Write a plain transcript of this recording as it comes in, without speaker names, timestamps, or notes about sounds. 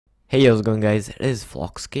Hey, how's it going, guys? It is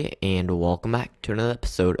Floxic, and welcome back to another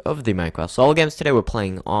episode of the Minecraft Solo Games. Today we're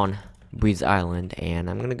playing on Breeze Island, and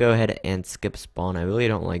I'm gonna go ahead and skip spawn. I really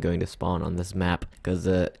don't like going to spawn on this map, because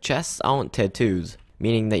the chests aren't tattoos,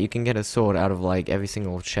 meaning that you can get a sword out of like every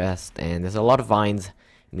single chest, and there's a lot of vines,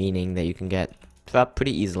 meaning that you can get that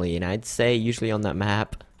pretty easily, and I'd say usually on that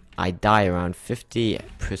map, I die around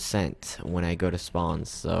 50% when I go to spawn,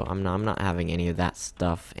 so I'm not having any of that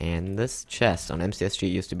stuff. And this chest on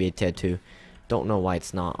MCSG used to be a tattoo. Don't know why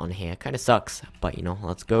it's not on here. Kind of sucks, but you know,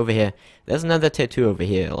 let's go over here. There's another tattoo over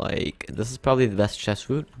here. Like, this is probably the best chest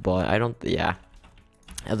route, but I don't. Yeah,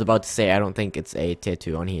 I was about to say I don't think it's a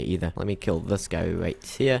tattoo on here either. Let me kill this guy right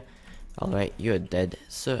here. Alright, you're dead,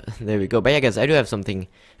 so there we go. But yeah, guys, I do have something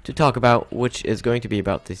to talk about, which is going to be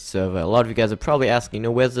about this server. A lot of you guys are probably asking, you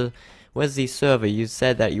know, where's the server? You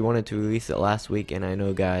said that you wanted to release it last week, and I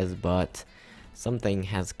know, guys, but something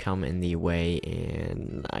has come in the way,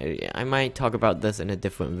 and I might talk about this in a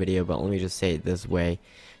different video, but let me just say it this way.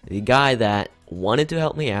 The guy that wanted to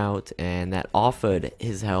help me out and that offered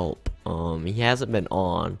his help, he hasn't been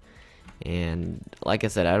on, and like I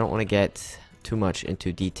said, I don't want to get too much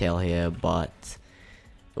into detail here, but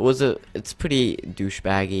it's pretty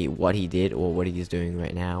douchebaggy what he did or what he's doing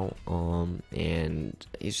right now, and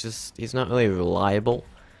he's not really reliable.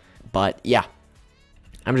 But yeah,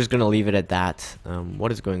 I'm just gonna leave it at that.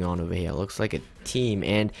 What is going on over here? Looks like a team.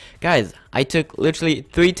 And guys, I took literally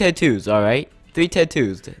 3 tattoos. All right, 3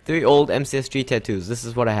 tattoos, 3 old MCSG tattoos. This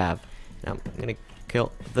is what I have. Now I'm gonna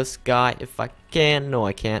kill this guy if I can. No,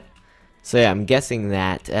 I can't. So yeah, I'm guessing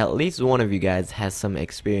that at least one of you guys has some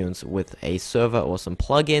experience with a server or some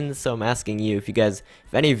plugins. So I'm asking you, if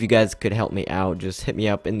any of you guys could help me out, just hit me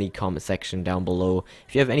up in the comment section down below.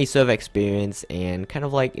 If you have any server experience and kind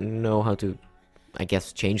of like know how to, I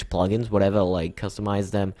guess, change plugins, whatever, like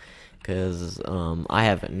customize them, because I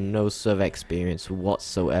have no server experience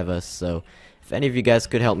whatsoever. So if any of you guys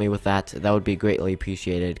could help me with that, that would be greatly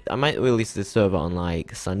appreciated. I might release this server on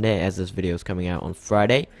like Sunday, as this video is coming out on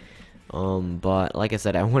Friday. But like I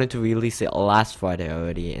said, I wanted to release it last Friday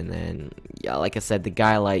already, and then yeah, like I said, the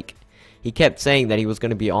guy, like, he kept saying that he was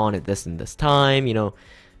gonna be on at this and this time. You know,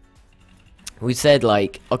 we said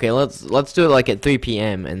like, okay, let's do it like at 3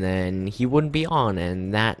 p.m. and then he wouldn't be on,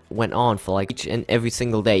 and that went on for like each and every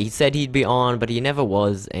single day. He said he'd be on, but he never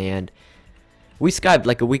was, and we Skyped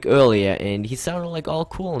like a week earlier, and he sounded like all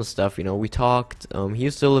cool and stuff. You know, we talked. He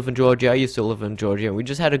used to live in Georgia, I used to live in Georgia, and we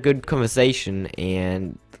just had a good conversation.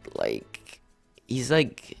 And like, he's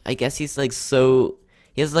like, I guess he's like, so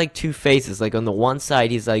he has like 2 faces. Like, on the one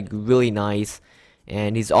side he's like really nice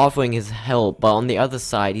and he's offering his help, but on the other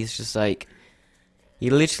side he's just like, he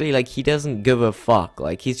literally, like, he doesn't give a fuck.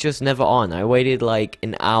 Like, he's just never on. I waited like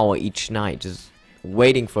an hour each night just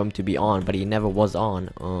waiting for him to be on, but he never was on.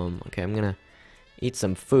 Okay, I'm gonna eat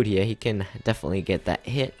some food here. He can definitely get that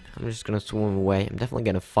hit. I'm just gonna swim away. I'm definitely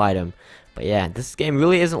gonna fight him. But yeah, this game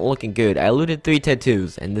really isn't looking good. I looted 3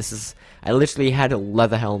 tattoos, and I literally had a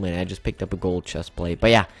leather helmet, and I just picked up a gold chest plate.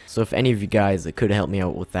 But yeah, so if any of you guys could help me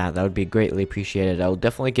out with that, that would be greatly appreciated. I will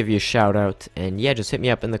definitely give you a shout out, and yeah, just hit me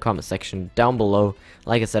up in the comment section down below.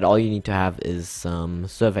 Like I said, all you need to have is some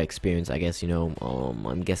server experience, I guess. You know,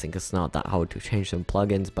 I'm guessing it's not that hard to change some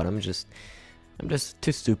plugins, but I'm just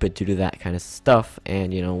too stupid to do that kind of stuff,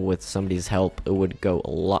 and you know, with somebody's help it would go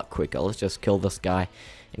a lot quicker. Let's just kill this guy.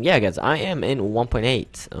 And yeah, guys, I am in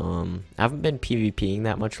 1.8. I haven't been PvPing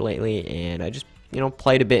that much lately, and I just, you know,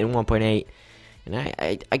 played a bit in 1.8, and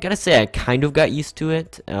I gotta say I kind of got used to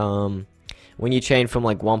it. When you change from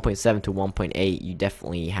like 1.7 to 1.8, you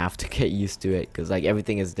definitely have to get used to it, because like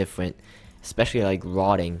everything is different, especially like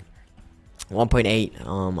rodding.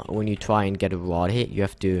 1.8, when you try and get a rod hit,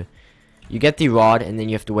 you get the rod, and then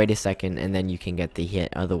you have to wait a second, and then you can get the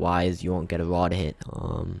hit. Otherwise, you won't get a rod hit.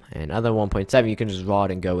 And other 1.7, you can just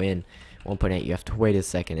rod and go in. 1.8, you have to wait a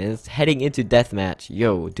second, and it's heading into deathmatch.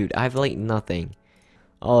 Yo, dude, I have like nothing.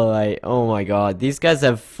 Alright, oh my god, these guys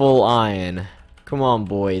have full iron. Come on,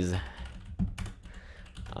 boys.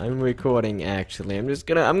 I'm recording, actually. I'm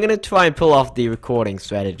gonna try and pull off the recording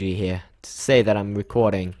strategy here, to say that I'm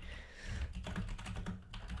recording.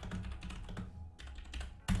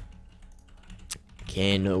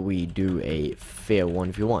 Can we do a fair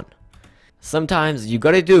 1v1? Sometimes you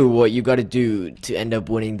gotta do what you gotta do to end up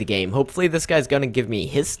winning the game. Hopefully this guy's gonna give me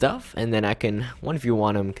his stuff, and then I can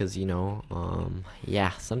 1v1 him, because you know,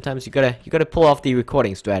 yeah, sometimes you gotta pull off the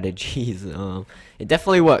recording strategies. It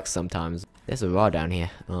definitely works sometimes. There's a rod down here.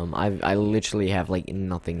 I literally have like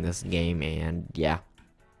nothing this game, and yeah.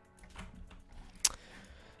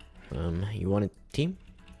 You want a team?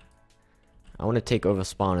 I want to take over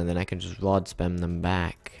spawn, and then I can just rod spam them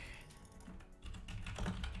back.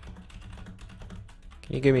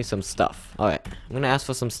 Can you give me some stuff? Alright, I'm gonna ask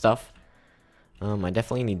for some stuff. I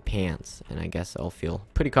definitely need pants, and I guess I'll feel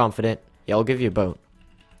pretty confident. Yeah, I'll give you a boat.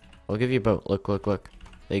 I'll give you a boat. Look, look, look.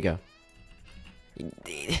 There you go.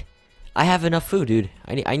 I have enough food, dude.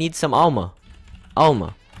 I need some armor.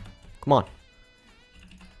 Armor. Come on.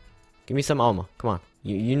 Give me some armor. Come on.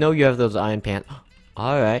 You know you have those iron pants.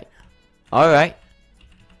 Alright. Alright.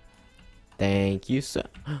 Thank you, sir.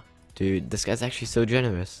 Dude, this guy's actually so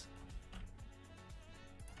generous.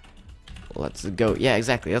 Let's go. Yeah,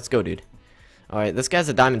 exactly. Let's go, dude. Alright, this guy's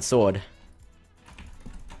a diamond sword.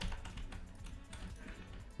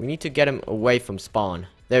 We need to get him away from spawn.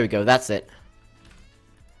 There we go. That's it.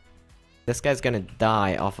 This guy's gonna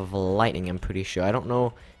die off of lightning, I'm pretty sure. I don't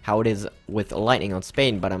know how it is with lightning on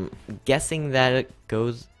Spain, but I'm guessing that it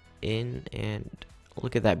goes in, and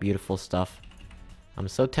look at that beautiful stuff. I'm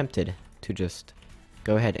so tempted to just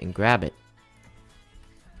go ahead and grab it.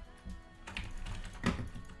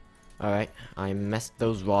 Alright, I messed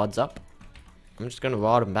those rods up. I'm just gonna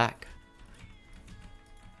rod them back.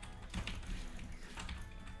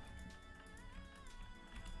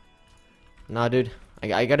 Nah, dude.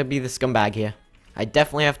 I gotta be the scumbag here. I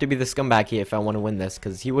definitely have to be the scumbag here if I want to win this,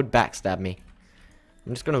 because he would backstab me.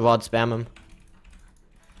 I'm just gonna rod spam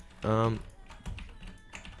him.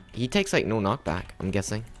 He takes like no knockback, I'm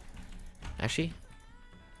guessing. Actually,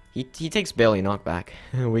 he takes barely knockback.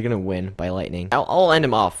 We're gonna win by lightning. I'll end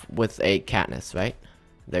him off with a Katniss, right?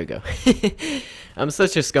 There we go. I'm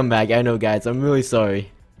such a scumbag, I know, guys. I'm really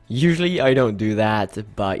sorry. Usually I don't do that,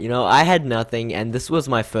 but you know, I had nothing, and this was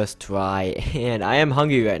my first try, and I am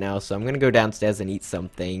hungry right now, so I'm gonna go downstairs and eat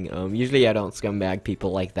something. Usually I don't scumbag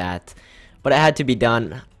people like that, but it had to be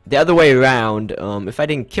done. The other way around, if I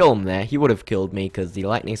didn't kill him there, he would have killed me, because the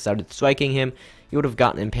lightning started striking him. He would have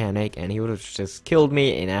gotten in panic, and he would have just killed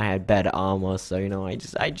me, and I had better armor, so you know, I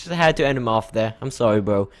just had to end him off there. I'm sorry,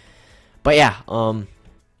 bro. But yeah,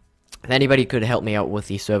 if anybody could help me out with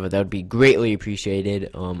the server, that would be greatly appreciated.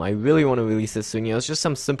 I really want to release this soon. You know, it's just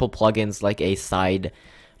some simple plugins like a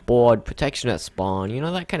sideboard, protection at spawn, you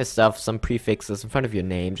know, that kind of stuff. Some prefixes in front of your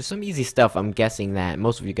name, just some easy stuff. I'm guessing that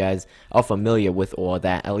most of you guys are familiar with, or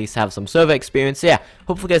that at least have some server experience. So yeah,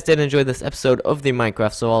 hopefully you guys did enjoy this episode of the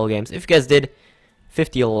Minecraft Survival Games. If you guys did,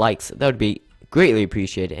 50 likes, that would be greatly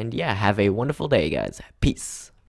appreciated. And yeah, have a wonderful day, guys. Peace.